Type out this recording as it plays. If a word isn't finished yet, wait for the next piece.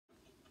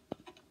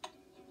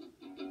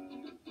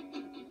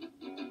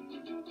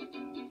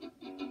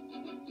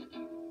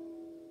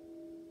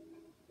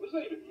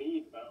does that even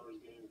mean, Bowers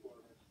Game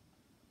Corner?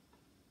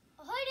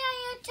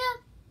 Hi,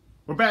 YouTube.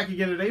 We're back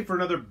again today for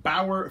another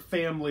Bauer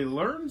Family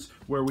Learns,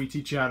 where we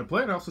teach you how to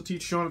play and also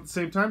teach Sean at the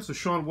same time. So,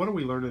 Sean, what are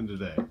we learning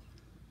today?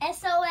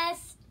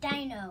 SOS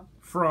Dino.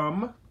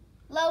 From?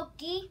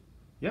 Loki.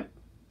 Yep.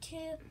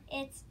 To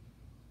it's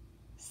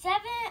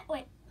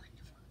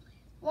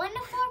 1 to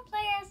 4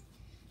 players,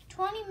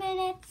 20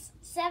 minutes,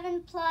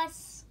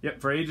 7+. Yep,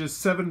 for ages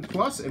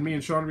 7+, and me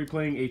and Sean will be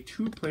playing a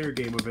 2-player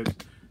game of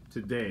it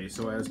today.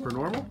 So, as per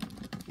normal,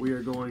 we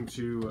are going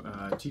to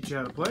teach you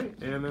how to play,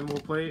 and then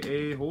we'll play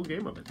a whole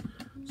game of it.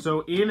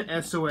 So in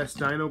SOS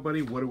Dino,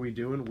 buddy, what are we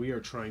doing? We are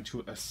trying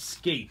to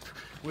escape.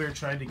 We're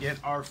trying to get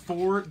our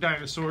 4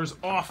 dinosaurs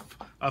off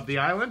of the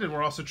island, and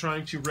we're also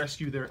trying to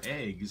rescue their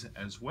eggs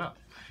as well.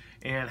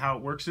 And how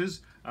it works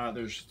is,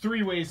 there's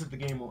 3 ways that the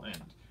game will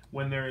end.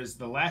 When there is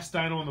the last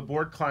dino on the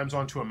board climbs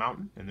onto a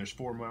mountain, and there's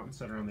 4 mountains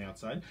that are on the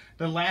outside,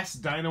 the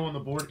last dino on the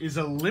board is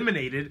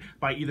eliminated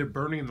by either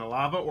burning in the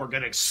lava or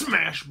getting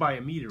smashed by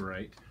a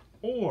meteorite,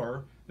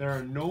 or there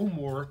are no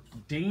more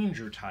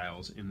danger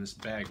tiles in this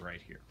bag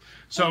right here.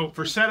 So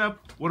for setup,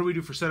 what do we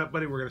do for setup,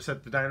 buddy? We're going to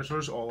set the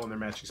dinosaurs all on their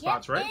matching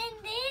spots, right?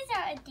 And these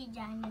are the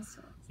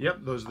dinosaurs. Yep,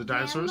 those are the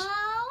dinosaurs.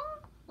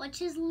 Yellow,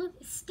 which is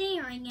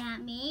staring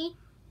at me.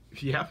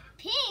 Yep.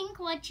 Pink,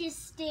 which is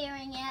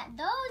staring at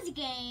those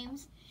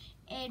games.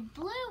 And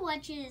blue,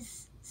 which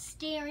is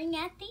staring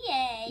at the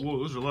egg. Whoa,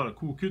 those are a lot of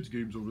cool kids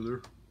games over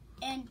there.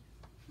 And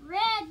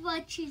red,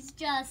 which is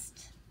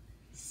just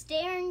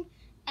staring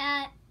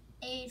at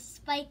a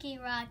spiky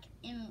rock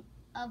in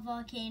a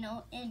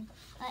volcano and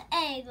an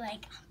egg,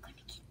 like, I'm gonna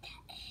get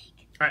that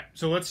egg. Alright,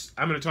 so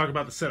I'm gonna talk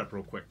about the setup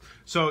real quick.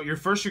 So you're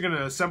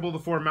gonna assemble the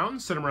 4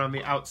 mountains, set them around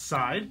the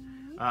outside.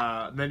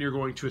 Then you're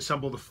going to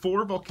assemble the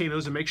 4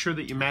 volcanoes and make sure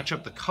that you match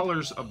up the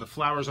colors of the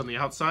flowers on the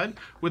outside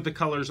with the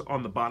colors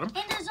on the bottom.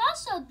 And there's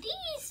also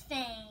these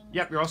things.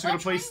 Yep, you're also going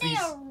to place these.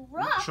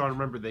 Rough. Sean,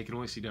 remember, they can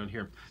only see down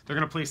here. They're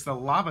going to place the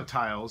lava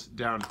tiles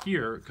down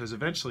here because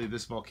eventually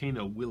this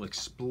volcano will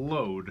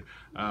explode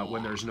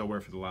when there's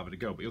nowhere for the lava to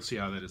go. But you'll see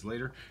how that is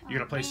later. You're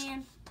going to place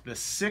the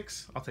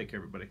 6, I'll take care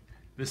of everybody,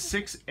 the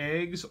 6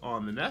 eggs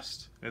on the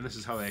nest. And this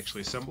is how they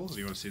actually assemble. If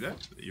you want to see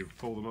that, you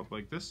fold them up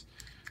like this.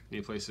 And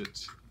you place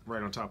it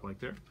right on top like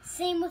there.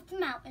 Same with the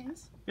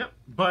mountains. Yep,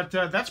 but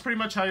that's pretty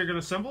much how you're going to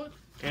assemble it.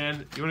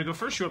 And you want to go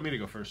first? You want me to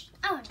go first?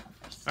 I want to go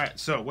first. All right,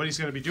 so what he's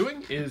going to be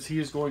doing is he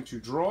is going to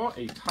draw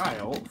a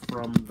tile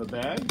from the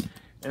bag.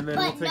 And then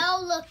but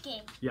no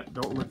looking. Yeah,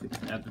 don't look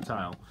at the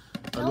tile.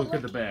 Look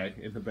at the bag.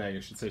 In the bag, I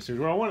should say. So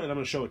draw one, and I'm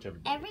going to show it to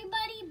everybody.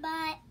 Everybody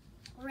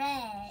but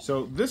red.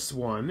 So this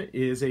one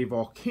is a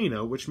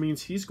volcano, which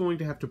means he's going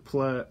to have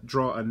to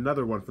draw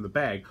another one from the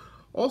bag.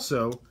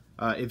 Also,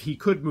 if he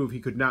could move, he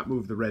could not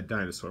move the red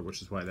dinosaur,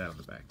 which is why that's on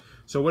the back.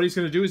 So what he's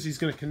going to do is he's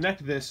going to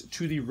connect this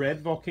to the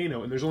red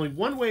volcano, and there's only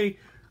one way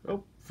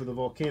for the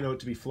volcano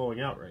to be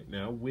flowing out right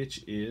now,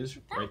 which is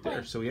right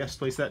there. So he has to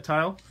place that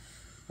tile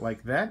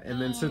like that,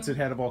 and then since it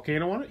had a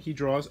volcano on it, he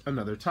draws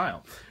another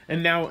tile.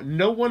 And now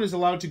no one is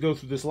allowed to go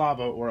through this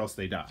lava or else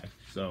they die.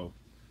 So,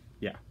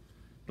 yeah,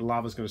 the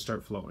lava's going to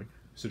start flowing.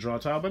 So draw a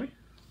tile, buddy,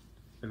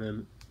 and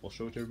then we'll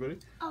show it to everybody.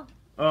 Oh.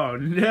 Oh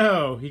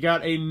no, he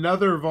got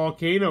another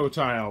volcano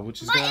tile,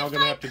 which is now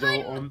going to have to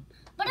go on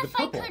But the if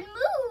purple. I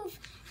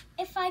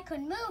could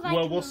move,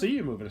 Well, we'll see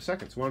you move in a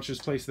second. So why don't you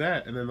just place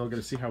that, and then they'll get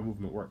to see how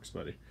movement works,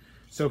 buddy.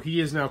 So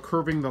he is now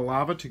curving the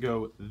lava to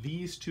go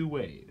these 2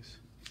 ways.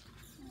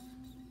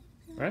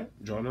 All right,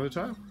 draw another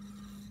tile.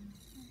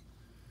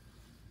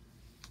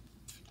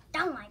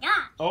 Oh my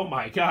god. Oh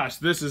my gosh,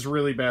 this is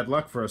really bad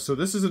luck for us. So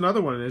this is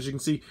another one, and as you can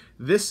see,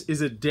 this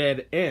is a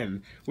dead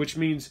end, which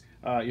means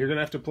you're going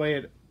to have to play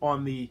it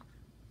on the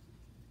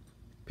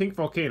pink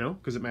volcano,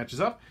 because it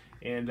matches up,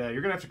 and you're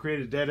going to have to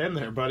create a dead end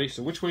there, buddy.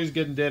 So which way is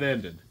getting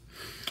dead-ended?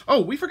 Oh,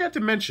 we forgot to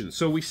mention,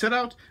 so we set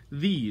out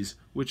these,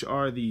 which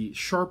are the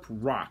sharp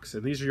rocks,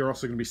 and these are you're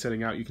also going to be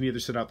setting out. You can either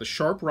set out the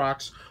sharp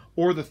rocks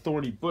or the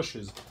thorny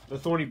bushes. The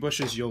thorny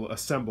bushes you'll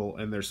assemble,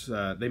 and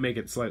they make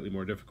it slightly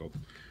more difficult.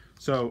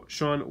 So,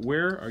 Sean,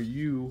 where are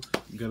you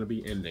going to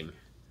be ending?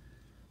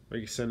 Where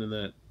are you sending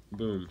that?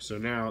 Boom. So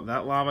now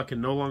that lava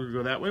can no longer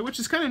go that way, which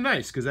is kind of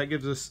nice because that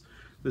gives us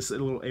this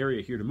little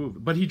area here to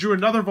move. But he drew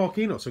another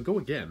volcano, so go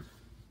again.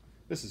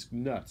 This is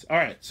nuts. All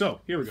right, so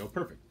here we go.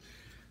 Perfect.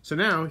 So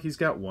now he's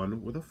got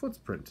one with a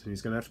footprint, and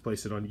he's going to have to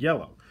place it on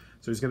yellow.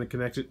 So he's going to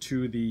connect it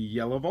to the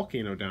yellow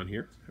volcano down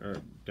here, or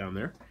down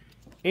there.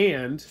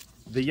 And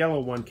the yellow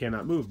one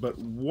cannot move, but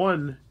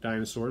one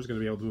dinosaur is going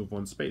to be able to move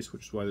one space,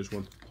 which is why there's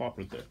one paw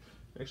print there.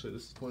 Actually,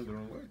 this is pointing the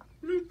wrong way.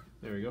 Bloop.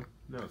 There we go.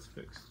 Now it's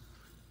fixed.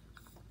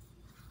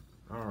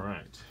 All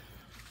right.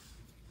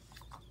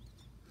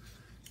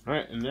 All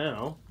right, and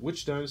now,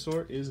 which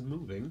dinosaur is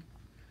moving?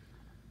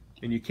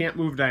 And you can't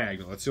move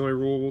diagonal. That's the only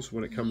rules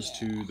when it comes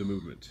to the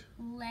movement.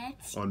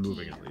 Let's on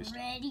moving, get at least.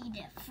 ready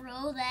to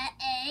throw that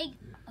egg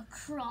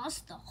across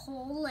the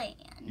whole land.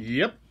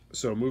 Yep.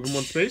 So move in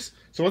one space.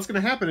 So what's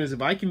going to happen is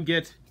if I can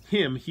get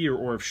him here,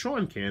 or if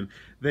Sean can,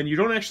 then you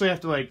don't actually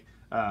have to like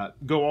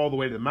go all the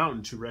way to the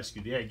mountain to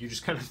rescue the egg. You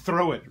just kind of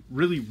throw it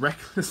really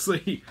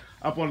recklessly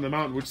up on the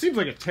mountain, which seems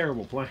like a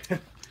terrible plan,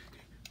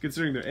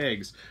 considering they're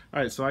eggs.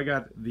 All right, so I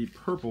got the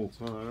purple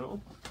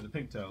tile, the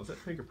pink tile. Is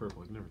that pink or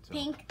purple? I can never tell.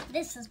 Pink.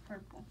 This is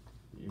purple.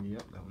 And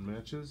yep, that one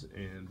matches,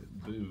 and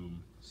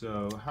boom.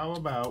 So how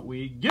about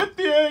we get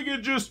the egg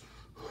and just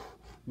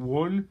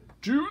 1,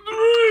 2,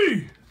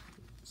 3.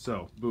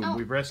 So boom,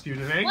 we've rescued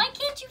an egg. Why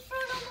can't you throw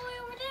it all the way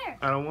over there?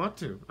 I don't want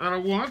to. I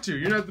don't want to.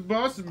 You're not the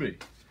boss of me.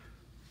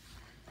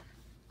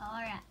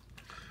 All right.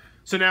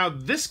 So now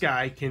this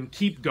guy can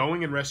keep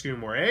going and rescuing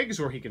more eggs,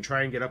 or he can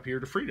try and get up here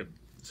to freedom.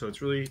 So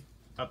it's really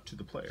up to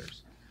the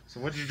players. So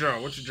what'd you draw?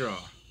 What'd you draw?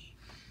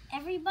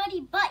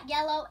 Everybody but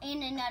yellow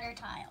and another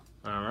tile.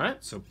 All right,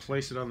 so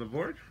place it on the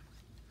board.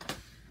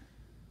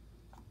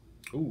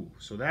 Ooh,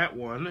 so that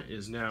one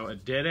is now a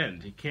dead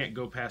end. It can't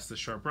go past the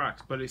sharp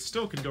rocks, but it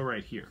still can go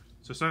right here.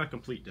 So it's not a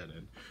complete dead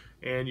end.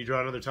 And you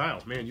draw another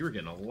tile. Man, you were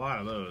getting a lot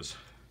of those.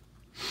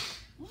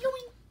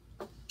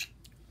 Yoink.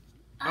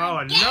 Oh,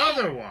 Again.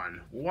 another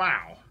one.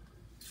 Wow.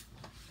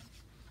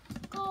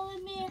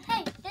 Calling me.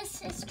 Hey,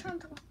 this is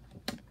turned.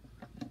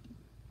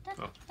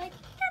 Oh. Like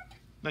that.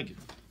 Thank you.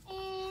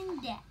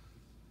 And that.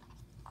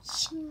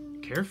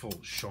 Careful,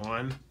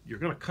 Sean. You're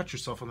going to cut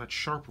yourself on that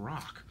sharp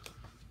rock.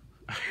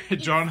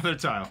 Draw another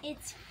tile.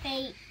 It's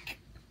fake.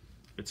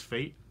 It's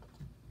fate?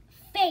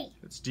 Fake.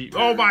 It's deep.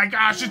 Oh my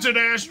gosh, it's an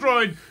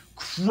asteroid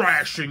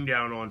crashing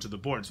down onto the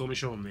board. So let me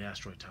show them the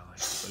asteroid tile,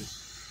 everybody.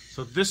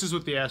 So this is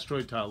what the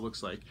asteroid tile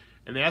looks like.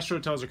 And the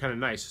asteroid tiles are kind of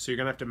nice. So you're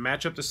going to have to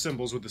match up the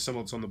symbols with the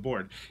symbol that's on the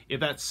board. If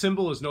that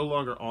symbol is no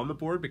longer on the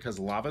board because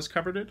lava's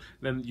covered it,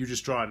 then you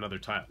just draw another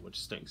tile, which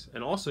stinks.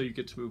 And also you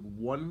get to move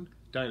one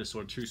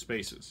dinosaur 2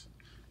 spaces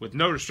with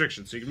no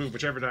restrictions. So you can move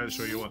whichever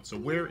dinosaur you want. So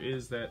where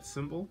is that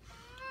symbol?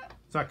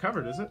 It's not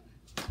covered, is it?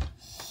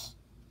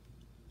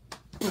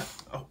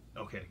 Oh,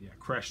 okay, yeah,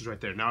 crashes right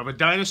there. Now, if a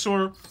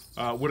dinosaur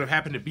would have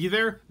happened to be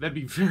there, that'd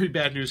be very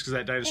bad news because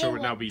that dinosaur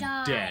would now be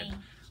dead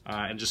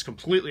and just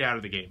completely out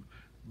of the game.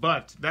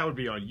 But that would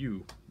be on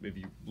you if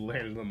you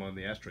landed them on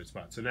the asteroid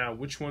spot. So now,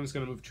 which one's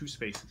going to move 2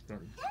 spaces?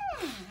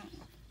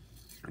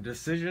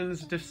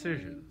 Decisions.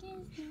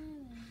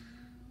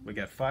 We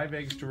got 5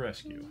 eggs to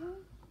rescue.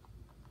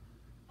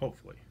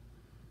 Hopefully.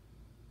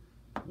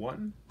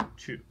 1,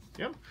 2.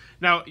 Yep.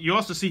 Now, you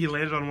also see he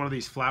landed on one of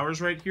these flowers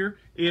right here.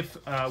 If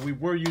we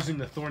were using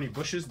the thorny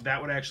bushes,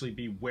 that would actually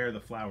be where the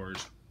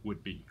flowers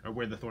would be, or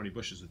where the thorny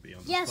bushes would be.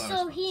 On Yeah,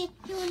 so he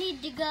will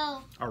need to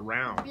go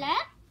around. Blah,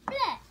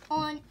 blah,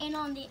 on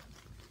the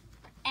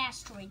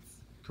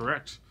asteroids.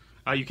 Correct.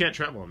 You can't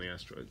travel on the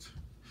asteroids.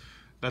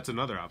 That's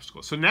another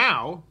obstacle. So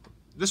now,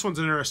 this one's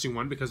an interesting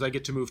one because I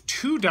get to move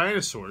 2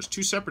 dinosaurs,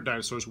 2 separate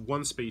dinosaurs,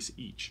 1 space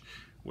each.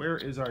 Where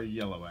is our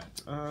yellow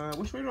at?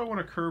 Which way do I want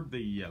to curb the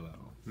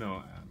yellow? No,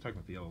 I'm talking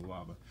about the yellow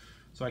lava.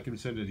 So I can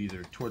send it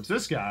either towards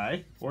this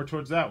guy or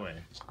towards that way.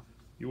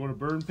 You want to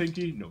burn,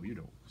 Pinky? No, you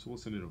don't. So we'll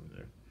send it over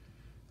there.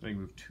 I can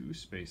move 2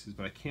 spaces,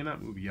 but I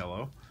cannot move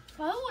yellow.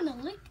 I want to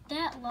lick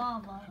that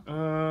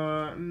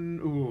lava.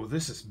 Ooh,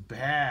 this is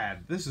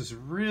bad. This is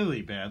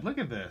really bad. Look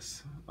at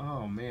this.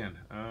 Oh, man.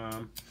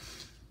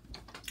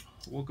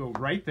 We'll go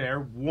right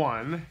there,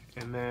 1,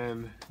 and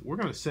then we're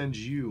going to send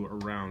you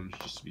around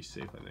just to be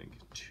safe, I think,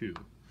 2.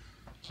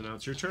 So now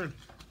it's your turn.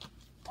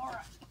 All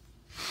right.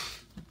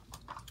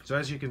 So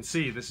as you can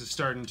see, this is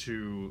starting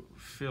to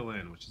fill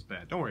in, which is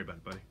bad. Don't worry about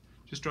it, buddy.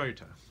 Just draw your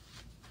tile.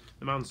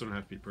 The mountains don't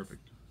have to be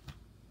perfect.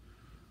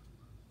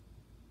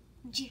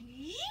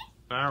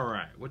 All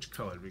right, which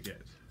color did we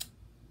get?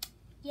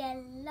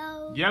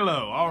 Yellow.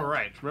 Yellow, all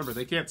right. Remember,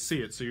 they can't see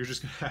it, so you're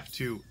just going to have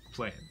to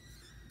play it.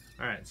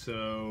 All right,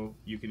 so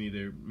you can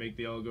either make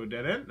the yellow go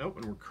dead end. Nope,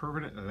 and we're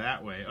curving it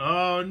that way.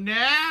 Oh,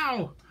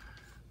 no!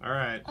 All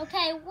right.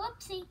 Okay,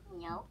 whoopsie.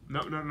 Nope.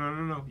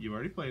 No. You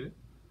already played it.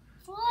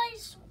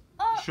 Flies.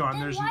 Sean,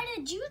 then why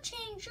did you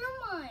change your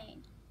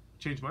mind?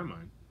 Change my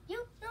mind.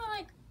 You're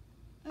like...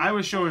 I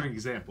was showing an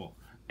example.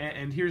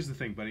 And here's the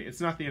thing, buddy.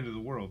 It's not the end of the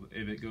world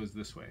if it goes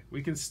this way.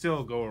 We can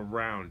still go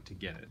around to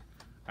get it.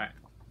 All right.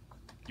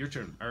 Your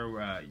turn.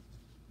 Or,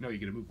 no, you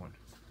get to move 1.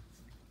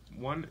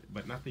 1,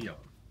 but not the yellow.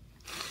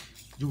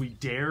 Do we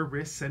dare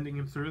risk sending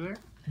him through there?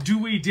 Do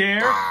we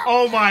dare?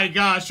 Oh my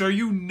gosh, are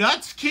you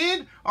nuts,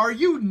 kid? Are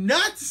you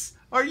nuts?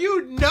 Are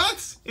you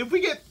nuts? If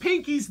we get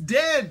Pinky's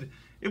dead.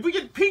 If we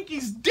get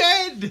Pinky's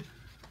dead.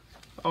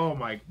 Oh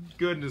my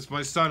goodness,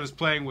 my son is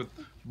playing with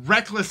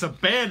reckless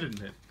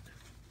abandonment.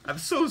 I'm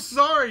so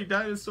sorry,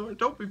 dinosaur.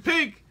 Don't be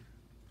pink.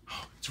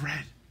 Oh, it's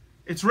red.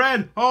 It's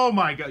red. Oh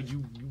my god,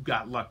 you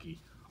got lucky.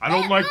 I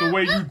don't like the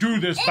way you do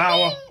this,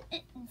 Power.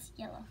 It's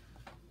yellow.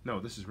 No,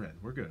 this is red.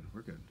 We're good.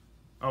 We're good.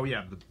 Oh,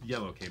 yeah, the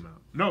yellow came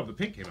out. No, the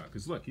pink came out,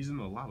 because look, he's in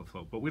the lava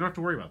flow. But we don't have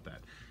to worry about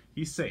that.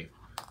 He's safe.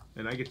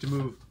 And I get to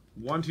move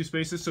 1, 2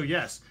 spaces. So,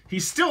 yes,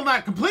 he's still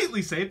not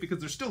completely safe, because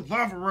there's still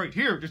lava right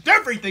here. Just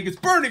everything is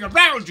burning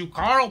around you,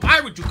 Carl. Why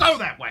would you go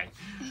that way?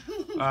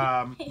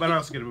 But I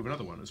also get to move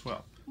another one as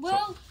well.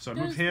 Well, so I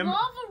move him. There's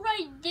lava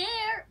right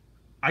there.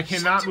 I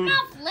cannot move. Shut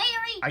your mouth,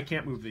 Larry. I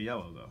can't move the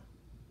yellow, though.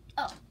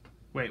 Oh.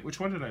 Wait,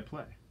 which one did I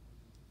play?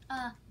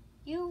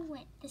 You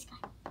went this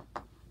guy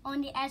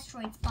on the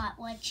asteroid spot,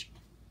 which.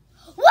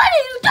 What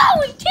are you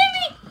doing,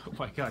 Timmy? Oh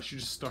my gosh, you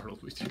just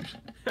startled me, dude.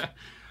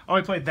 Oh,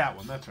 I played that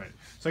one. That's right.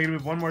 So I'm gonna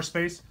move one more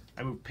space.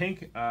 I move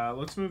pink.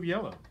 Let's move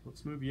yellow.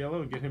 Let's move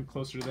yellow and get him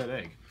closer to that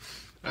egg.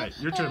 All right,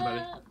 your turn,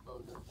 buddy.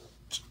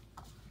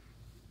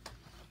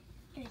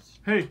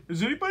 Hey,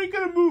 is anybody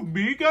gonna move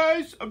me,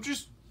 guys? I'm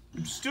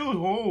still at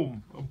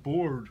home. I'm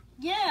bored.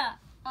 Yeah,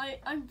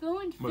 I'm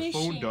going fishing. My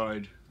phone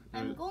died.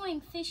 I'm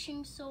going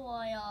fishing, so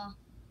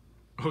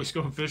Oh, he's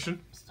going fishing?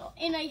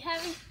 And I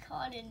haven't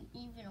caught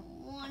even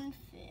one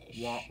fish.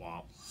 Womp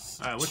womp.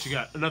 Alright, what you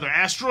got? Another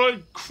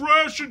asteroid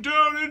crashing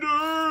down into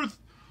Earth!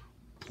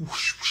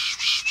 Where's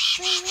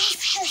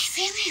the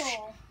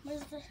symbol?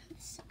 Where's the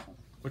symbol?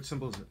 What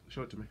symbol is it?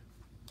 Show it to me.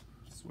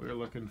 We're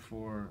looking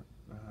for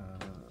the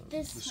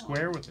This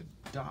square with a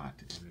dot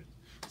in it.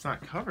 It's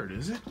not covered,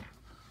 is it?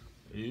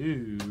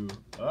 Ew.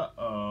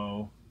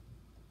 Uh-oh.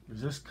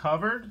 Is this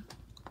covered?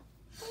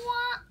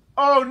 What?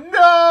 Oh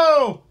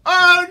no!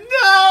 Oh no!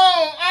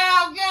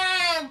 Oh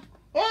god!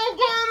 Oh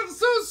god, I'm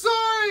so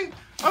sorry!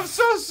 I'm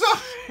so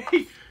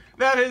sorry!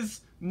 That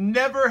has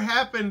never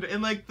happened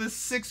in like the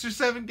 6 or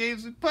 7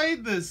 games we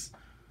played this.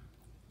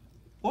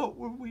 What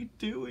were we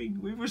doing?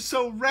 We were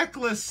so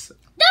reckless.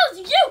 That was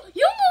you!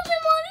 You moved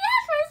him on the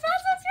asteroid,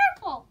 that's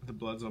your fault! The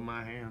blood's on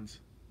my hands.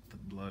 The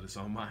blood is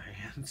on my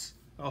hands.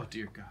 Oh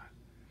dear God.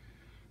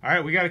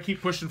 Alright, we gotta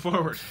keep pushing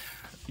forward.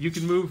 You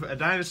can move a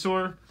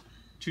dinosaur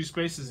 2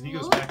 spaces and he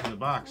goes back in the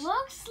box.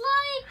 Looks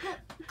like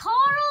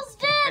Carl's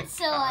dead,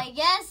 so I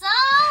guess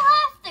I'll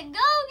have to go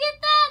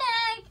get that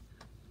egg.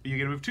 You're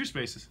gonna move 2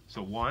 spaces.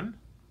 So 1,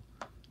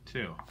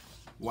 2.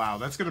 Wow,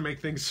 that's gonna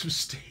make things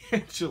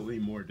substantially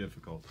more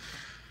difficult.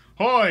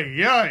 Hoi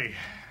yay!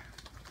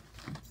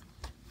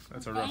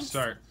 That's a rough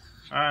start.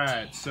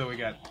 Alright, so we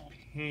got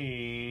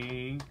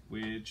pink,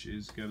 which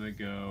is gonna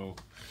go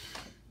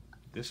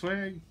this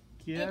way,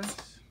 I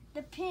guess.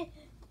 The pin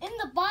in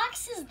the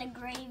box is the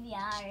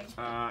graveyard.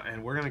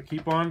 And we're gonna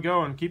keep on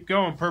going. Keep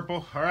going,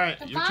 purple.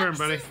 Alright, your turn,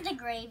 buddy. The box is the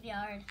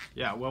graveyard.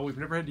 Yeah, well, we've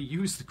never had to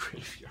use the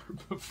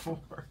graveyard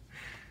before.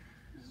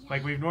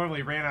 Like, we've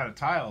normally ran out of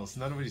tiles.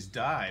 Nobody's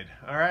died.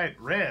 Alright,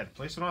 red.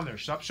 Place it on there.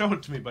 Stop showing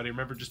it to me, buddy.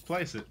 Remember, just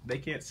place it. They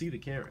can't see the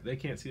camera. They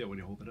can't see that when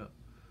you hold it up.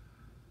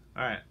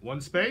 Alright,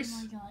 1 space.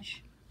 Oh my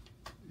gosh.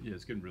 Yeah,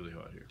 it's getting really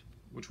hot here.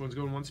 Which one's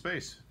going 1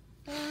 space?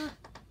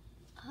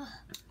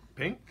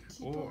 Pink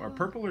or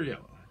purple or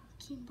yellow?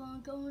 Keep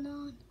on going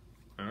on.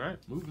 Alright,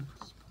 moving.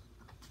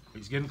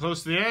 He's getting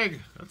close to the egg.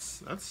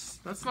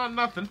 That's not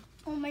nothing.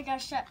 Oh my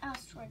gosh, that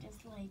asteroid is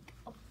like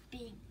a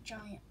big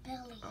giant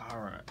belly.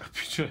 Alright, a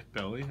big giant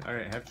belly.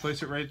 Alright, have to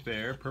place it right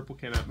there. Purple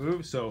cannot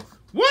move, so...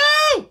 Woo!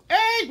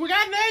 Egg! We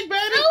got an egg,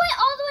 baby! Throw it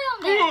all the way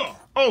on there.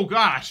 Oh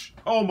gosh!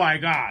 Oh my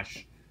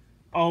gosh!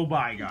 Oh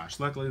my gosh.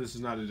 Luckily this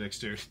is not a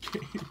dexterity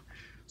game.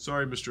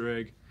 Sorry, Mr.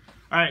 Egg.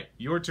 Alright,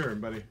 your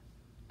turn, buddy.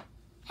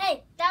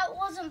 Hey, that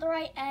wasn't the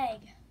right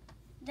egg.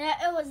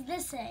 It was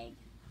this egg.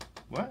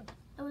 What?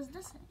 It was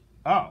this egg.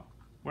 Oh.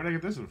 Where'd I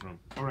get this one from?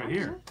 Oh, right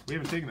here. We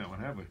haven't taken that one,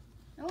 have we?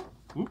 Nope.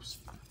 Oops.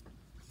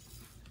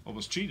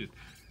 Almost cheated.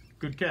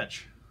 Good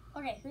catch.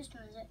 Okay, whose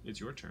turn is it?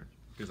 It's your turn.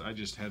 Because I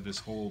just had this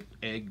whole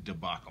egg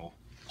debacle.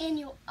 And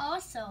you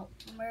also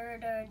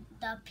murdered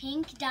the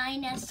pink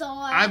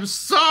dinosaur. I'm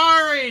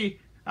sorry!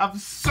 I'm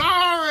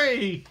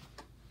sorry!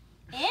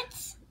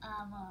 It's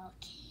a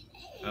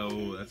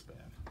volcano. Oh, that's bad.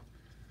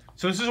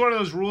 So this is one of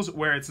those rules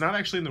where it's not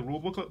actually in the rule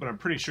booklet, but I'm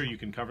pretty sure you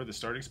can cover the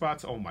starting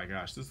spots. Oh my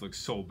gosh, this looks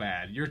so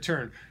bad. Your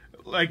turn.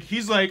 Like,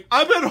 he's like,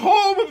 I'm at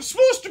home! I'm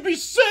supposed to be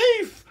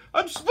safe!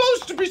 I'm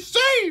supposed to be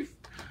safe!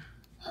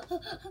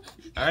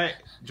 Alright,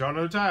 draw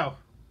another tile.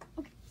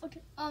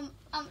 Okay. I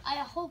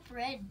hope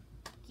red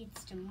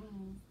gets to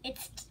move.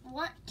 It's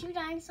 2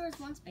 dinosaurs,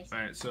 1 space.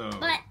 Alright, so...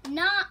 But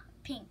not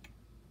pink.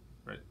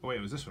 Right. Oh, wait,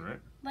 it was this one, right?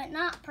 But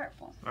not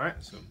purple. Alright,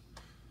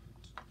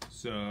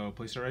 so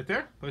place it right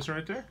there. Place it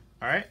right there.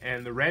 Alright,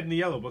 and the red and the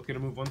yellow both gonna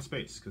move 1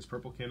 space, because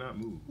purple cannot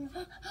move. I'm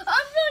running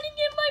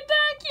in my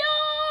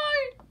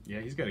backyard! Yeah,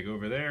 he's gotta go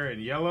over there.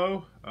 And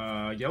yellow,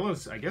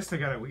 yellow's, I guess we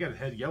gotta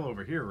head yellow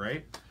over here,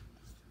 right?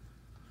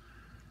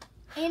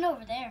 And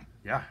over there.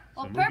 Yeah,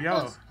 so Well, move purple's...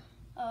 yellow.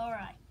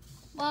 Alright.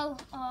 Well,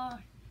 oh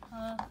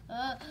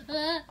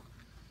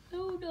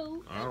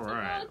no.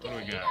 Alright, what do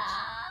we got?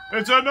 Ah.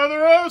 It's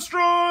another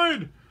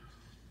asteroid!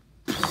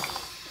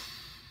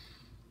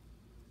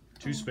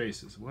 2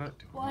 spaces. What?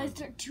 Why is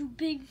there 2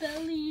 big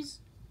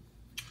bellies?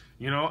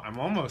 You know, I'm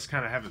almost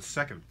kind of having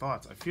second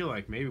thoughts. I feel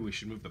like maybe we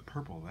should move the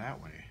purple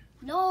that way.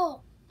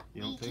 No,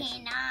 You we don't think so?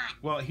 cannot.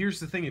 Well, here's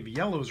the thing. If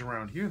yellow's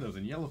around here, though,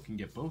 then yellow can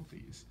get both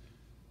these.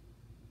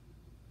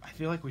 I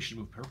feel like we should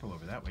move purple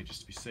over that way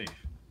just to be safe.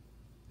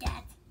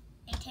 That's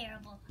a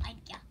terrible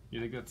idea. You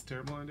think that's a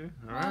terrible idea?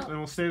 All right, then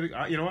we'll stay.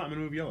 You know what? I'm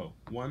gonna move yellow.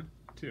 1,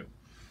 2.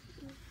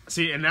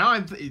 See, and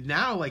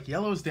now like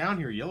yellow's down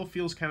here. Yellow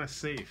feels kind of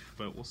safe,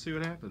 but we'll see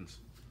what happens.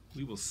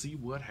 We will see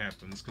what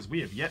happens because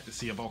we have yet to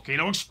see a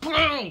volcano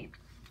explode.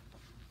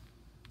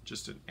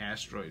 Just an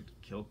asteroid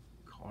kill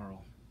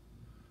Carl.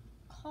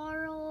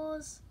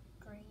 Carl's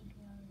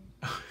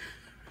graveyard.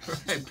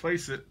 Alright,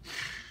 place it.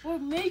 We're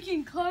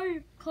making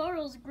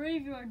Carl's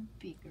graveyard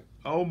bigger.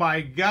 Oh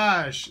my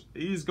gosh.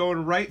 He's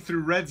going right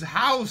through Red's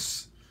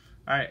house.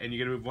 Alright, and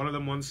you're going to move one of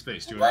them one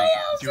space. Do you want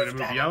to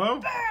move yellow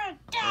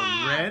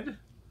or red?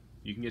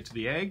 You can get to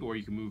the egg, or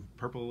you can move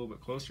purple a little bit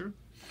closer.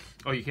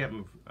 Oh, you can't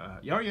move. Oh,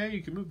 yeah,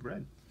 you can move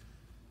red.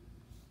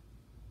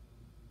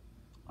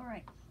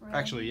 Alright.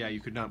 Actually, yeah, you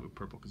could not move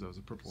purple because that was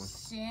a purple one.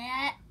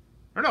 Set.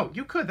 Or no,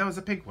 you could. That was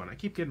a pink one. I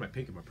keep getting my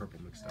pink and my purple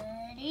mixed up.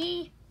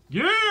 Ready.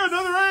 Yeah,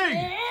 another egg!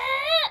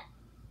 Set.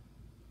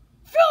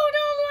 Throw it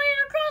all the way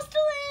across the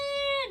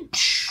land!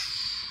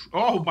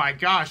 Oh my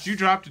gosh, you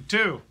dropped it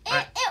too. It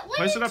Right, went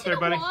place it into up there,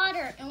 the buddy.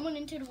 water. It went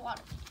into the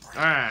water.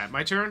 Alright,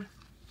 my turn.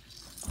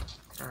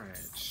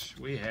 Alright,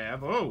 we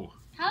have,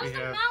 How's we the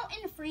have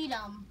mountain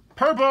freedom?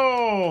 purple!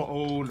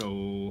 Oh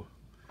no.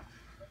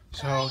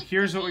 So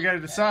here's what we gotta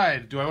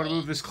decide. Do I want to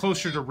move this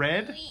closer to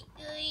red?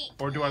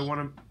 Or do I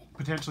want to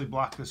potentially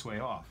block this way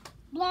off?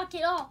 Block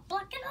it off.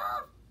 Block it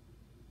off.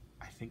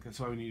 I think that's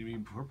why we need to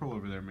move purple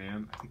over there,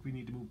 man. I think we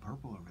need to move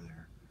purple over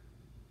there.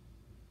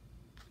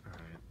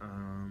 Alright,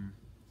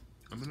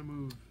 I'm gonna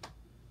move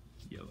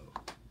yellow.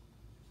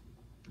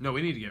 No,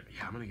 we need to get,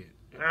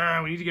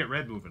 we need to get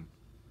red moving.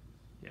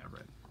 Yeah,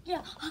 red.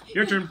 Yeah.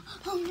 Your turn.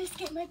 I'm gonna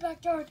escape my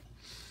backyard.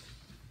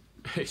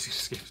 He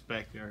escapes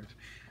backyard.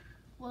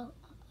 Well,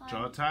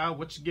 Draw a tile.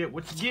 What you get?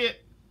 What you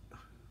get?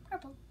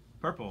 purple.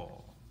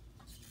 Purple.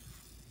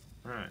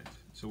 Alright,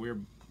 so we're,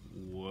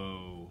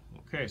 whoa.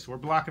 Okay, so we're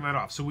blocking that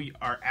off. So we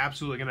are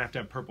absolutely gonna have to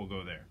have purple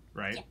go there,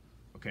 right? Yeah.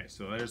 Okay,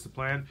 so there's the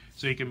plan.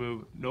 So you can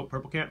move, nope,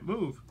 purple can't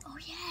move. Oh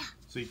yeah.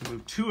 So you can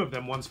move two of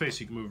them one space.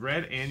 You can move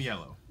red and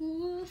yellow.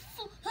 Why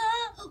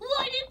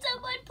did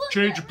someone put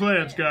Change that your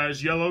plans, there?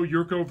 guys. Yellow,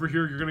 you're over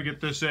here. You're gonna get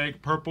this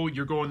egg. Purple,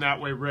 you're going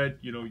that way. Red,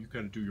 you know, you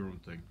kind of do your own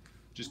thing.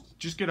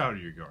 Just get out of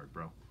your yard,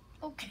 bro.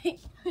 Okay.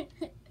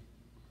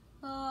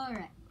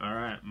 Alright. All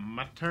right,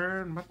 my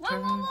turn. My Whoa,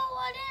 turn. whoa, whoa,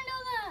 I didn't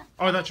know that.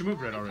 Oh, I thought you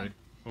moved red already.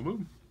 Well,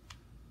 move.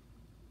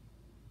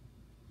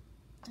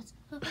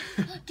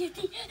 Get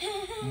the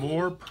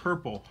More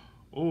purple.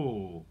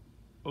 Oh,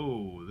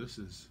 this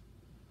is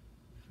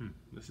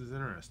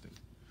interesting.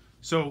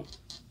 So,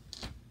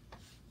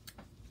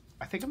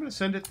 I think I'm gonna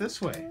send it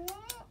this way.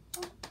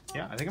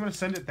 Yeah, I think I'm gonna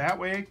send it that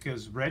way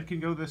because red can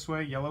go this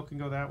way, yellow can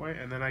go that way,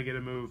 and then I get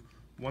to move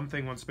one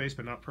thing, one space,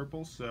 but not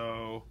purple.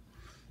 So,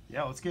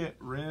 yeah, let's get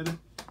red.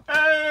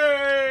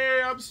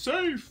 Hey, I'm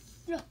safe.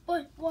 No,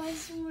 but why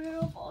is there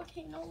a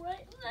volcano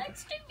right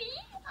next to me?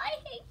 I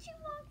hate you,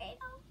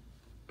 volcano.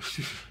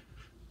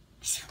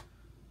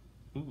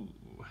 Ooh.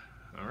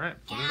 All right,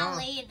 put it on.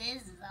 Golly,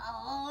 this is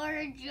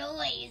our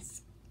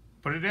joys.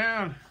 Put it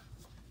down.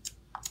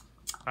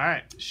 All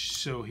right,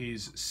 so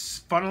he's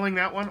funneling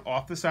that one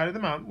off the side of the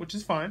mountain, which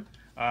is fine.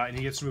 And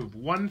he gets to move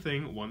one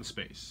thing, one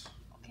space,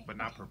 Okay. but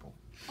not purple.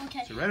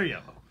 Okay. So red or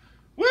yellow.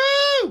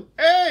 Woo!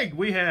 Egg!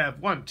 We have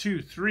 1,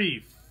 2,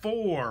 3,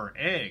 4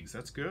 eggs.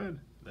 That's good.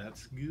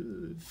 That's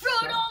good.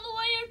 Throw it all the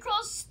way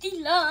across the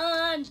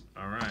land.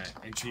 All right,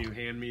 and can you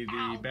hand me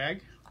the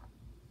bag?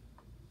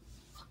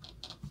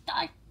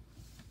 Die.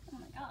 Oh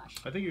my gosh.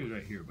 I think it was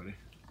right here, buddy.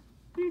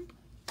 Beep.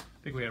 I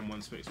think we had him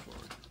one space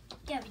forward.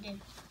 Yeah, we did.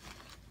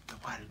 Now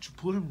why didn't you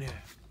put him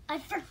there? I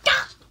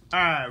forgot. All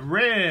right,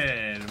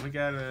 red. We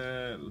got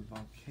a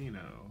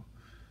volcano.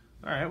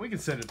 All right, we can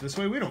send it this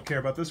way. We don't care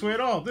about this way at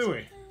all, do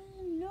we?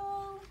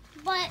 No,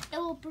 but it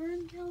will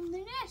burn down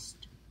the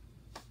nest.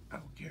 I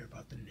don't care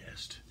about the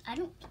nest.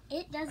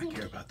 It I doesn't.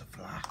 care about the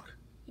flock.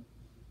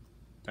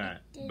 All right,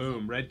 doesn't.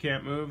 boom. Red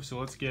can't move, so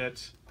let's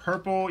get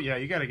purple. Yeah,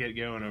 you got to get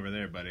going over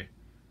there, buddy,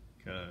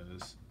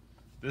 because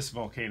this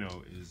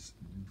volcano is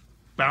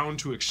bound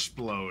to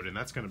explode, and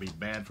that's going to be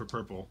bad for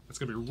purple. It's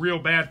going to be real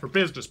bad for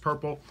business,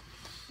 purple.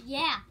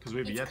 Yeah. Because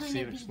we've yet to see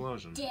an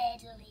explosion.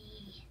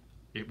 Deadly.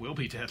 It will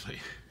be deadly.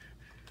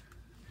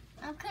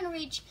 I'm gonna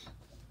reach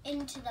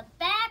into the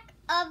back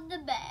of the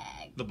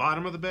bag. The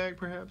bottom of the bag,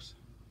 perhaps?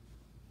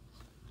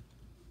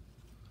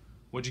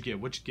 What'd you get?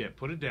 What'd you get?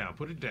 Put it down.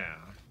 Put it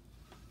down.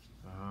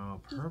 Oh,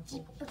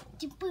 purple.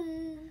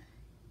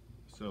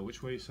 So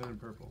which way you sending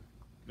purple?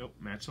 Nope,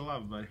 match the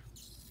lava, buddy.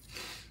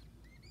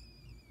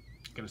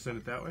 Gonna send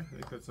it that way? I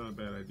think that's not a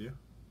bad idea.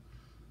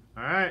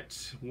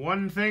 Alright,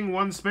 one thing,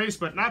 one space,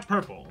 but not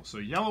purple. So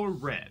yellow or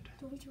red?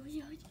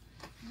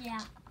 Yeah.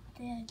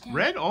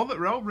 Red? All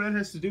red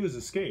has to do is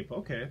escape.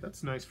 Okay,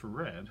 that's nice for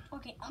red.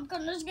 Okay, I'm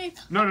gonna escape.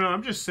 No,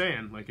 I'm just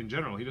saying, like in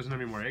general, he doesn't have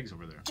any more eggs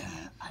over there.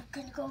 I'm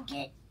gonna go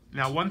get.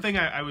 Now, one thing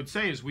I would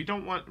say is we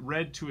don't want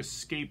red to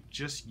escape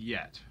just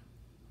yet.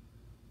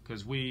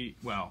 Because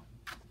well,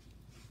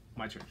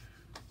 my turn.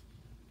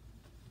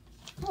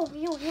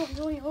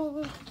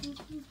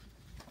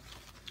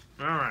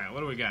 Alright, what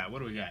do we got? What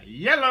do we got?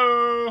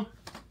 Yellow!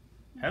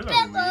 Hello,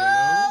 Bello!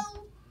 yellow.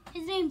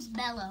 His name's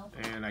Bello.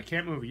 And I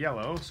can't move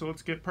yellow, so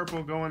let's get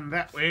purple going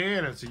that way,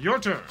 and it's your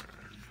turn.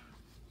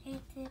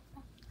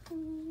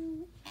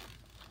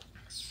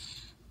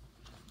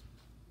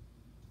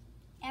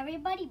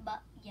 Everybody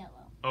but yellow.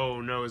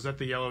 Oh no, is that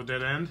the yellow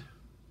dead end?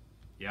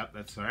 Yep,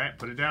 that's alright.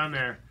 Put it down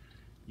there.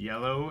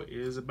 Yellow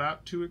is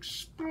about to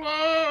explode.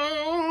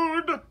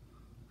 All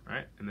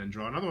right, and then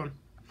draw another one.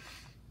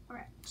 All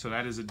right. So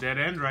that is a dead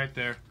end right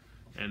there.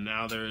 And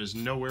now there is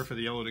nowhere for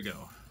the yellow to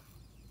go.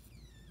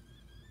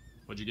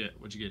 What'd you get?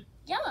 What'd you get?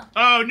 Yellow.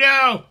 Oh,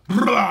 no!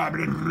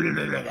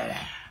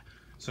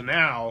 So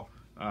now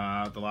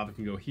the lava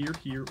can go here,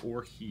 here,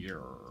 or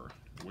here.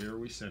 Where are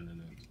we sending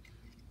it?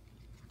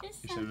 This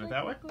You sounds sending it like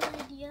that way? a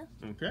good idea.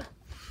 Okay.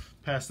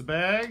 Pass the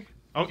bag.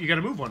 Oh, you got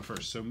to move one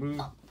first. So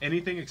move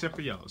anything except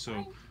for yellow.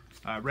 So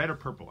red or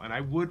purple. And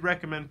I would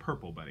recommend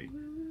purple, buddy.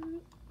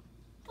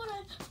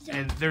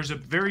 And there's a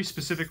very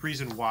specific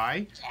reason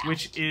why,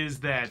 which is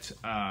that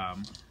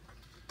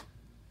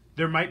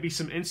there might be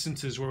some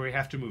instances where we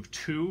have to move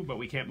two, but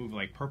we can't move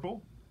like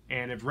purple.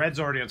 And if red's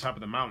already on top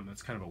of the mountain,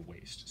 that's kind of a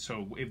waste.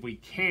 So if we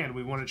can,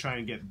 we want to try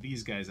and get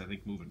these guys, I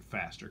think, moving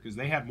faster because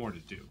they have more to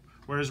do.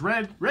 Whereas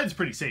red's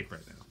pretty safe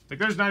right now. Like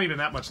there's not even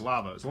that much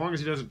lava. As long as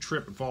he doesn't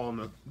trip and fall on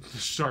the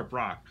sharp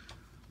rock,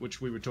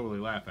 which we would totally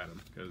laugh at him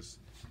because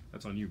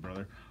that's on you,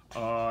 brother.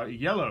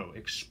 Yellow,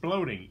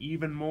 exploding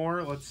even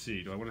more. Let's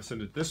see. Do I want to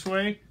send it this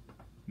way?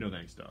 No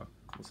thanks, dog.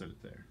 We'll send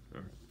it there.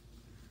 All right.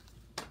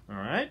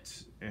 All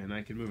right. And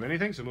I can move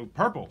anything, so move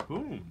purple.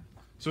 Boom.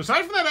 So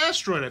aside from that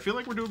asteroid, I feel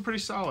like we're doing pretty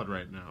solid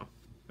right now.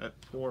 That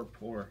poor,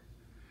 poor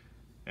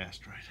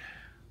asteroid.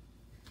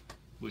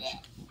 Which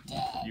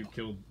you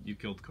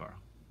killed Carl.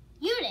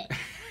 You did.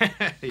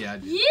 Yeah, I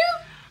did. You?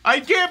 I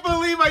can't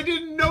believe I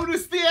didn't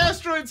notice the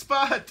asteroid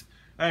spot.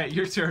 All right,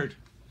 your turn.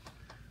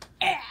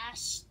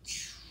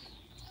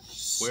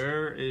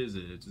 Where is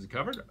it? Is it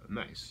covered?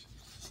 Nice.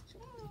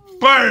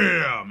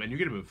 Bam! And you're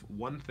gonna move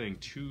one thing,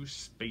 2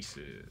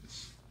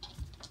 spaces.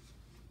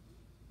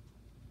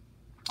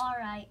 All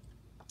right.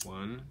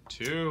 1,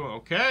 2.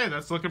 Okay,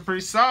 that's looking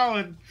pretty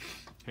solid.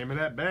 Hand me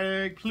that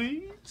bag,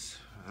 please.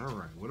 All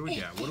right, what do we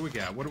got? What do we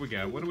got? What do we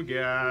got? What do we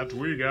got?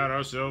 We got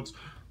ourselves,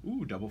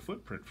 ooh, double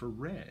footprint for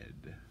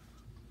red.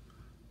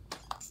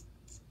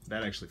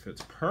 That actually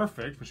fits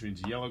perfect, which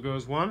means yellow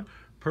goes 1,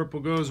 purple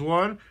goes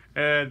 1,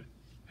 and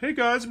hey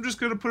guys, I'm just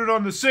gonna put it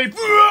on the safe.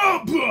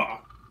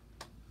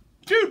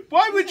 Dude,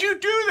 why would you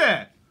do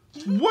that?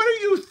 What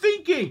are you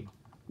thinking?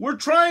 We're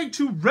trying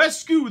to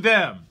rescue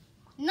them.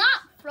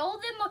 Not throw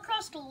them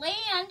across the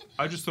land.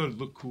 I just thought it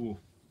looked cool.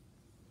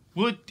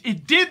 Well,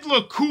 it did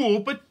look cool,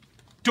 but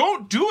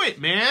don't do it,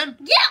 man.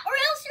 Yeah, or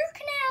else you're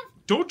gonna have.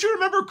 Don't you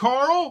remember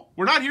Carl?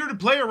 We're not here to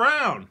play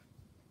around.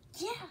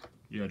 Yeah.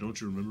 Yeah, don't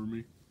you remember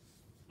me?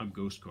 I'm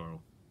Ghost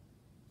Carl.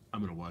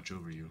 I'm gonna watch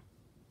over you.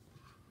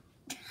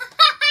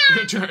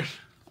 Your turn.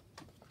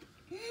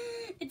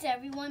 It's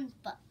everyone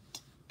but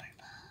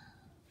purple.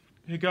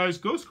 Hey guys,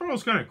 Ghost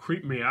Carl's kind of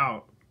creeping me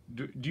out.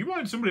 Do you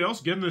mind somebody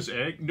else getting this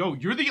egg? No,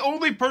 you're the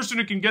only person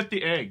who can get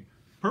the egg.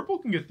 Purple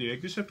can get the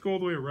egg. Just have to go all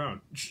the way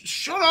around.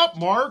 Shut up,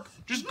 Mark.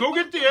 Just go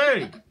get the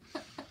egg.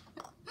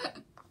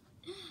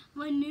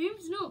 My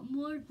name's not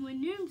Mark. My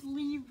name's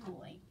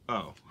Leroy.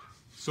 Oh,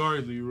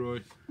 sorry, Leroy.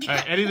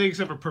 Anything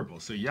except for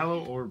purple. So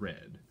yellow or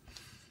red.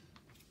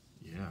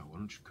 Yeah, why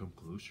don't you come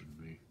closer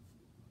to me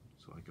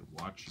so I can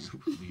watch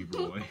you,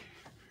 Leroy?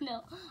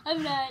 No,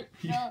 I'm not.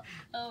 No.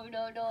 Oh,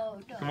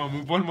 no. Come on,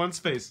 move one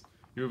space.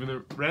 You're moving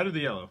the red or the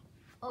yellow?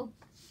 Oh.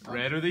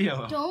 Red or the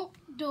yellow?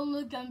 Don't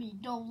look at me.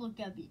 Don't look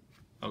at me.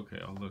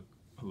 Okay, I'll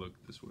look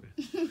this way.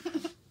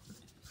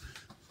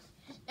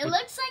 It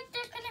looks like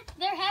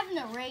they're having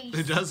a race.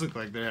 It does look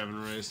like they're having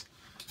a race.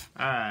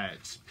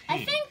 Alright,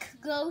 I think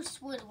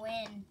Ghost would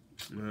win.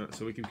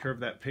 So we can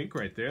curve that pink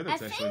right there.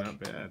 That's actually not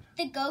bad.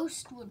 The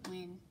Ghost would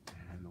win.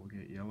 And we'll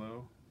get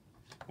yellow.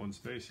 1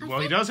 space. Well,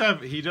 he does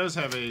have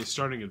a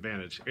starting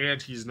advantage,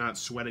 and he's not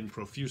sweating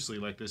profusely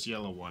like this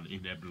yellow one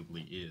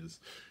inevitably is,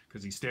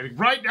 because he's standing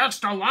right next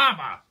to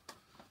lava.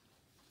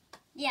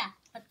 Yeah,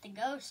 but the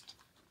Ghost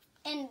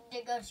can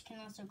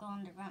also go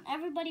underground.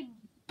 Everybody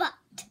but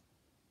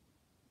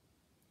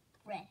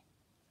red.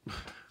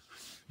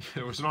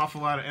 There was an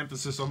awful lot of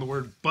emphasis on the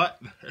word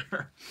 "but"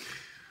 there.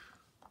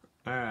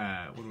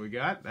 What do we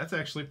got? That's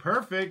actually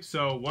perfect.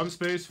 So 1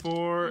 space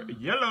for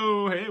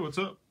yellow. Hey, what's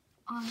up?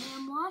 I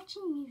am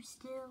watching you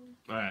still.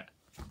 All right,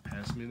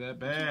 pass me that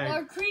bag. You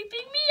are creeping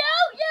me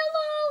out,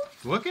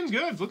 Yellow. Looking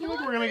good. Looking like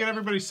we're gonna get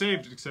everybody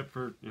saved except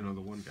for the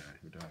one guy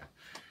who died.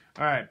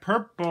 All right,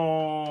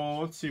 purple.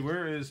 Let's see,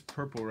 where is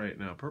purple right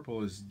now?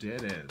 Purple is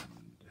dead end.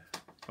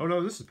 Oh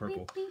no, this is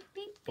purple. Beep, beep,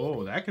 beep,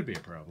 Oh, that could be a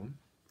problem.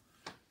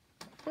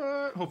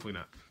 But hopefully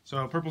not.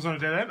 So purple's on a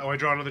dead end. Oh, I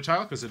draw another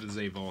tile because it is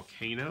a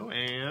volcano.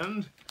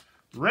 And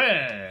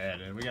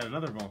red. And we got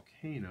another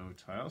volcano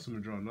tile. So I'm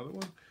going to draw another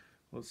one.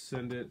 Let's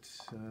send it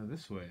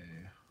this way.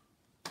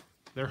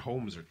 Their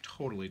homes are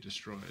totally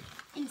destroyed.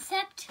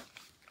 Except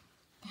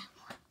that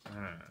one.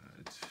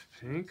 Alright,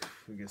 pink.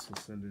 I guess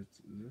we'll send it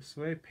this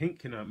way. Pink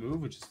cannot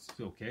move, which is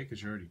still okay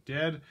because you're already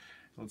dead.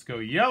 Let's go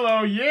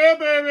yellow. Yeah,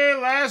 baby!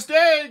 Last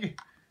egg!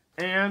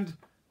 And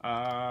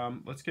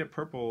let's get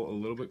purple a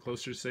little bit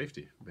closer to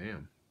safety.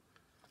 Bam.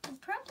 The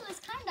purple is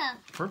kind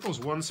of... Purple's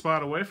 1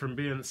 spot away from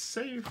being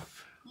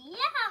safe. Yeah.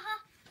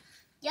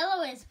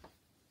 Yellow is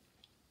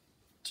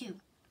 2.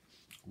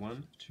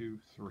 1, 2,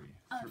 3.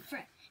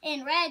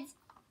 And red's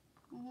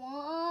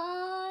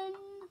 1,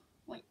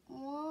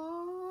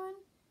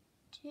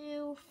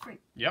 2, 3.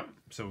 Yep.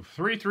 So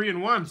 3, 3,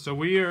 and 1. So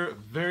we are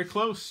very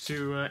close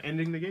to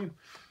ending the game.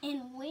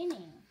 And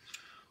winning.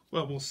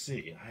 Well, we'll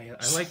see. I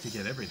like to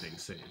get everything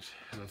saved.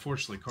 And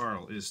unfortunately,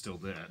 Carl is still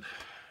dead.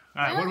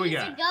 All right, what do we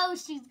got? He's a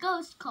ghost. He's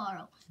Ghost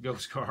Carl.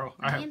 Ghost Carl.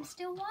 I am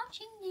still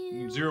watching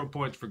you. 0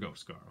 points for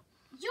Ghost Carl.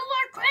 You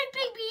are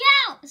creeping me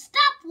out.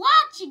 Stop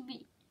watching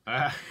me.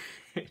 All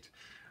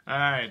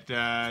right.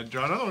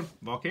 Draw another one.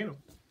 Volcano.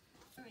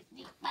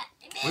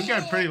 We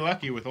got pretty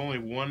lucky with only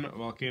one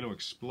volcano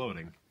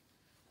exploding.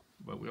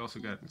 But we also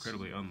got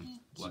incredibly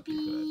unlucky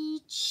with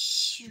that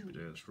stupid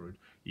asteroid.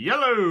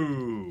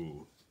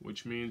 Yellow!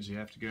 Which means you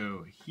have to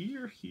go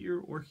here, here,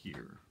 or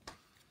here.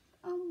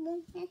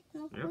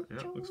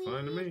 Yep, looks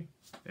fine to me.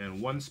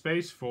 And 1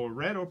 space for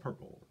red or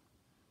purple.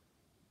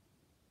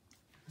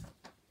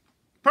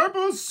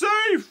 Purple's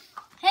safe!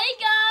 Hey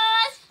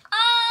guys!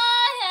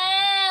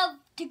 I have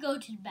to go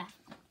to the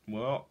bathroom.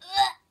 Well,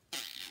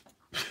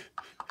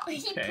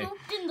 He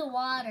pooped in the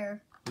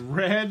water.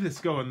 Red is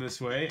going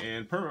this way,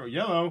 and purple,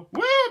 yellow.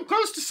 Woo! I'm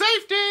close to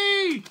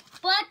safety!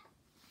 But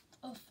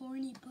a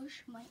thorny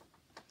bush might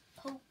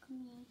poke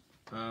me.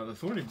 The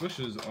thorny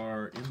bushes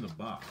are in the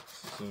box,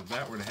 so if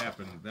that were to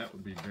happen, that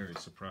would be very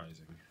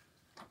surprising.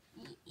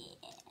 Yeah.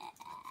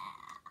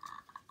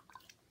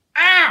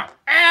 Ow!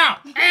 Ow!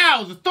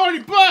 Ow! The thorny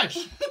bush!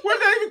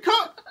 Where'd that even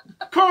come?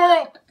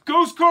 Carl!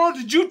 Ghost Carl,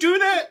 did you do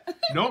that?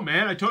 No,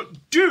 man, I told...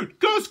 Dude,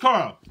 Ghost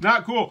Carl!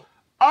 Not cool.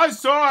 I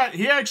saw it.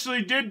 He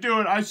actually did do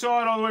it. I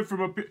saw it all the way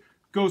from up here.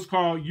 Ghost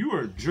Carl, you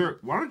are a jerk.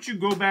 Why don't you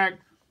go back...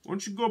 Why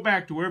don't you go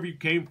back to wherever you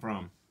came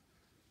from?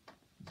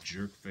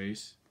 Jerk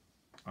face.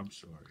 I'm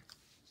sorry.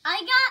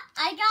 I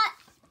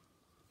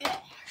got...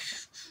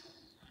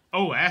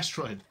 Oh,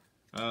 asteroid.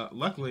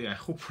 Luckily, I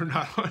hope we're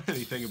not on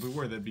anything. If we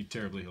were, that'd be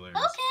terribly hilarious.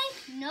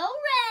 Okay, no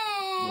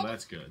red. Well,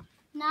 that's good.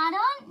 Not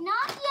yellow.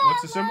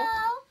 What's the symbol?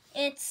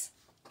 It's...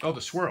 Oh,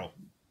 the swirl.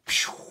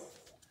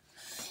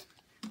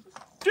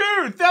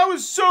 Dude, that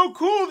was so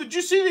cool. Did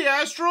you see the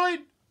asteroid?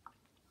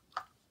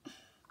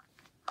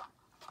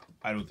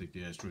 I don't think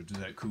the asteroid is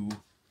that cool.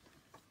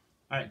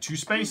 All right, 2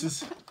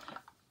 spaces.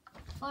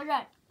 All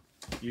right.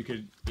 You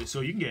can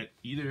get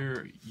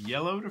either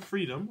yellow to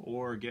freedom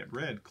or get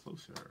red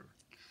closer.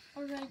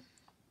 All right.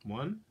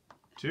 1,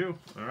 2.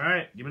 All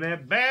right, give me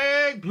that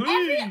bag,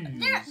 please. I'm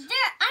pretending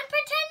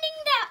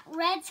that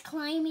red's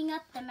climbing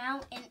up the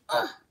mountain.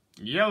 Ugh.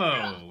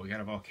 Yellow. We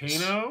got a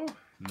volcano.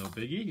 No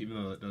biggie, even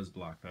though that does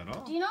block that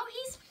off. Do you know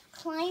he's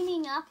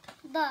climbing up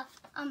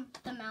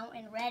the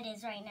mountain red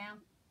is right now?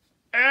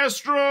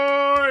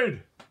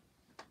 Asteroid!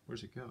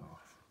 Where's it go? You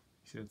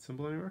see that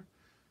symbol anywhere?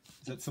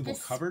 Is that symbol The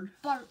covered?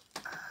 Spark.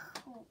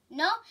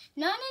 No,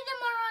 none of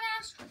them are on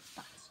asteroid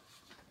spots.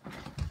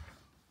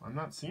 I'm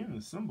not seeing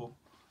the symbol.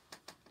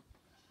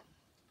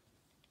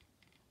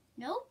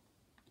 Nope.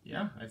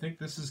 Yeah, I think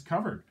this is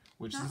covered,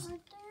 which Not is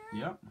right there.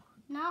 yep.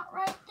 Not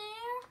right there.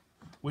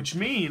 Which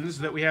means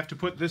that we have to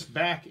put this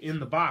back in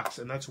the box,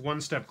 and that's 1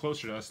 step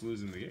closer to us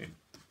losing the game.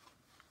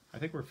 I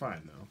think we're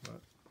fine though.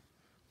 But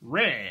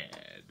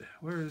red,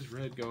 where is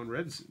red going?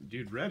 Red is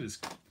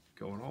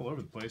going all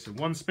over the place. And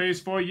 1 space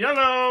for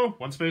yellow.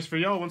 1 space for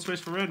yellow. 1 space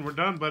for red. And we're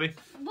done, buddy.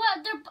 Well,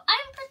 I'm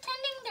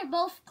pretending they're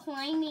both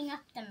climbing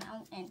up the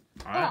mountain.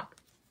 All right.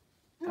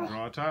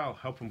 Draw a tile.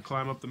 Help them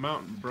climb up the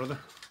mountain, brother.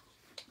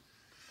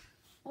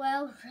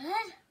 Well,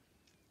 red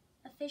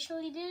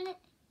officially did it.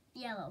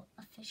 Yellow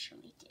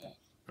officially did it.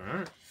 All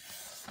right.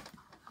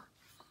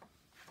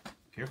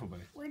 Careful,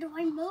 buddy. Where do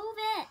I move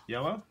it?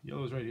 Yellow?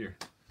 Yellow's right here.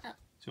 Oh.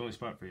 It's the only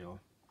spot for yellow.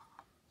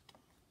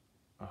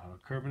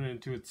 Curving it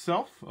into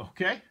itself.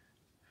 Okay.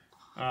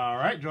 All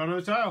right. Draw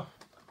another tile.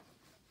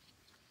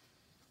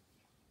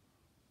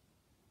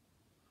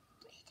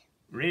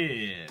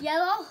 Red.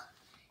 Yellow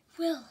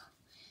will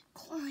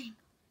climb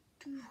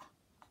to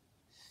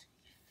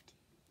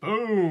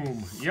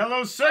Boom.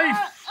 Yellow safe.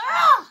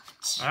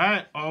 All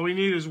right. All we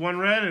need is 1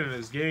 red, and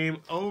it's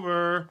game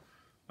over.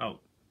 Oh,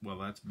 well,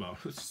 that's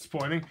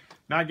disappointing.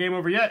 Not game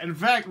over yet. In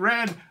fact,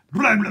 red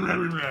blah, blah,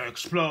 blah, blah,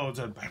 explodes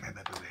and bam, bam,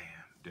 bam, bam, bam.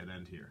 Dead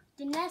end here.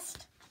 the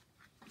nest.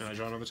 And I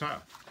draw another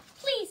tile.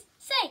 Please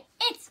say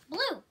it's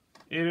blue.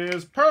 It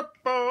is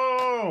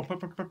purple.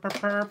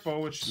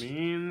 Purple, which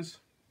means...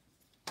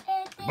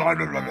 Blah,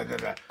 blah, blah, blah,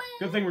 blah.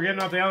 Good thing we're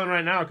getting off the island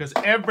right now because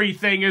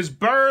everything is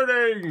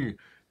burning.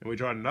 And we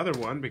draw another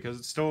one because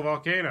it's still a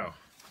volcano.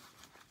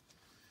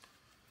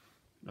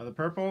 Another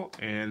purple,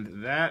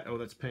 and that, oh,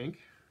 that's pink.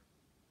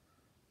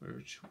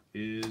 Which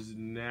is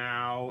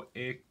now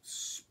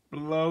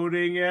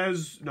exploding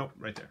as, nope,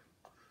 right there.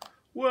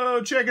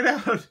 Whoa, check it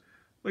out.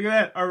 Look at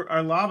that.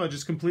 Our lava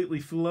just completely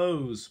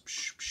flows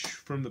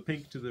from the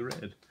pink to the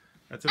red.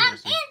 That's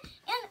interesting.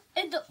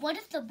 And what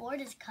if the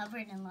board is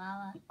covered in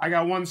lava? I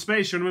got 1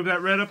 space. Should I move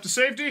that red up to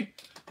safety?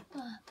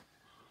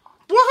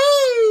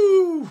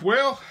 Woohoo!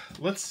 Well,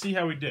 let's see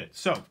how we did.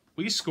 So,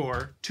 we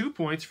score 2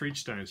 points for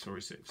each dinosaur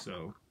we save.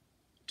 So,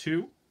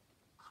 2,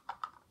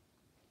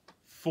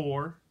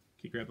 4. Can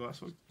you grab the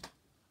last one?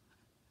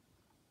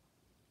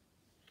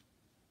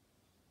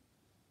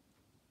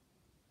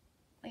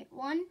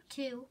 1,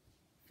 2,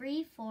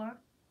 3, 4,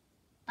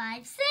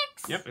 5, 6.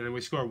 Yep, and then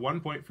we score 1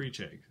 point for each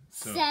egg.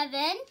 So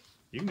 7,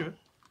 you can do it.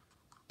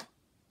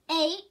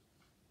 8,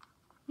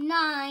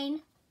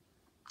 9,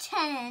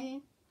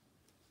 10,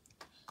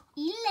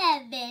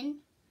 11,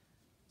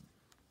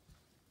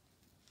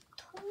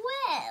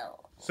 12.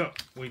 So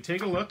we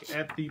take a look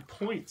at the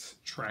points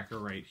tracker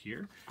right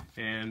here,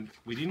 and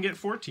we didn't get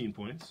 14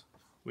 points.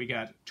 We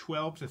got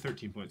 12 to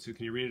 13 points. So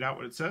can you read it out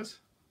what it says?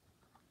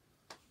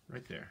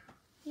 Right there.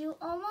 You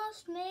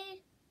almost made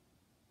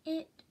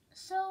it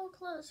so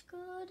close.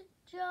 Good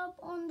job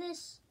on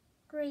this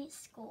great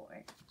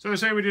score. So they're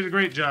saying we did a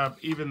great job,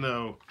 even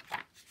though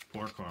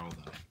poor Carl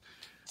died.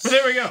 But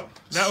there we go.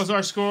 That was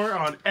our score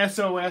on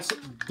SOS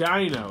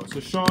Dino. So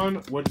Sean,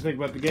 what'd you think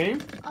about the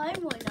game? I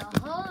want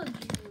to hug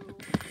you.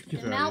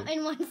 Get The out of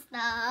mountain wants to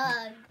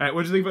hug. All right,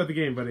 what'd you think about the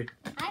game, buddy?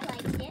 I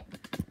liked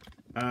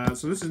it.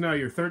 So this is now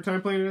your third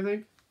time playing it, I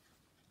think?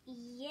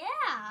 Yeah,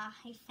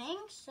 I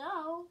think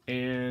so.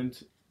 And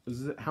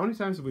how many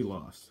times have we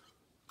lost?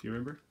 Do you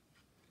remember?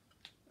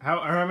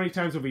 How many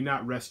times have we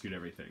not rescued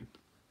everything?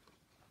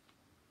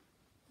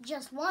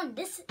 Just one.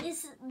 This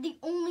is the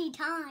only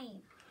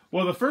time.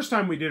 Well, the first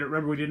time we did it,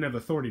 remember we didn't have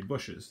the thorny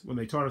bushes. When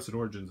they taught us at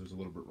Origins, it was a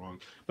little bit wrong.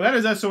 But that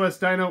is SOS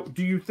Dino.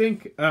 Do you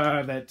think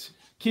that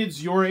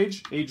kids your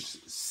age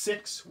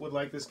 6, would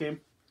like this game?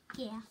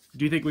 Yeah.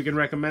 Do you think we can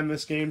recommend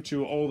this game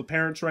to all the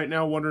parents right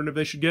now wondering if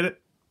they should get it?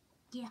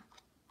 Yeah.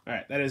 All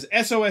right, that is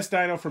SOS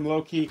Dino from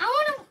Low Key. I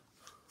want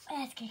to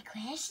ask a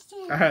question.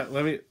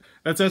 All right,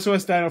 that's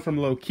SOS Dino from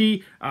Low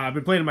Key. I've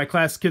been playing in my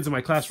class. Kids in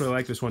my class really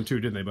like this one too,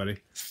 didn't they, buddy?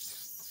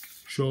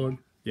 Sean?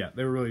 Yeah,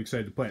 they were really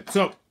excited to play it.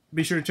 So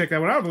be sure to check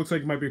that one out. If it looks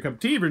like it might be a cup of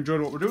tea. If you're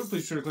enjoying what we're doing,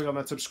 please be sure to click on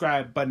that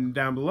subscribe button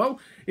down below.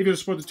 If you want to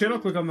support the channel,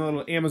 click on the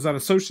little Amazon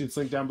Associates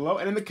link down below.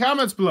 And in the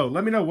comments below,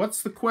 let me know,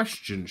 what's the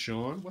question,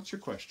 Sean? What's your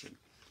question?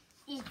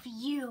 If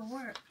you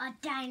were a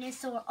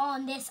dinosaur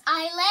on this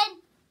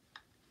island,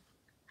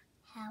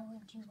 how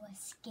would you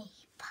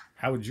escape?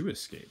 How would you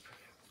escape?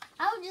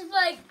 I would just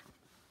like,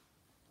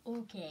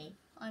 okay,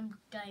 I'm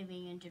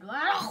diving into the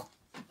water.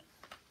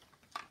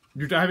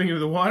 You're diving into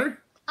the water?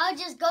 I'll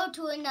just go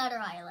to another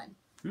island.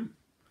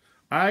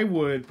 I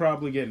would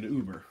probably get an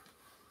Uber.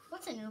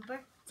 What's an Uber?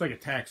 It's like a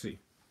taxi,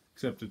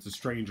 except it's a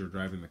stranger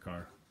driving the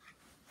car.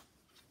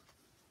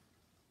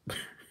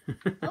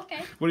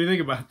 Okay. What do you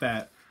think about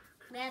that?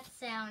 That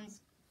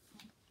sounds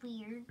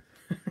weird.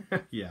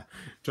 Yeah.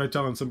 Try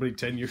telling somebody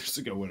 10 years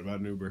ago what about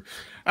an Uber.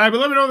 All right, but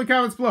let me know in the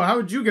comments below. How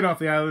would you get off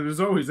the island? As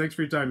always, thanks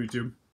for your time, YouTube.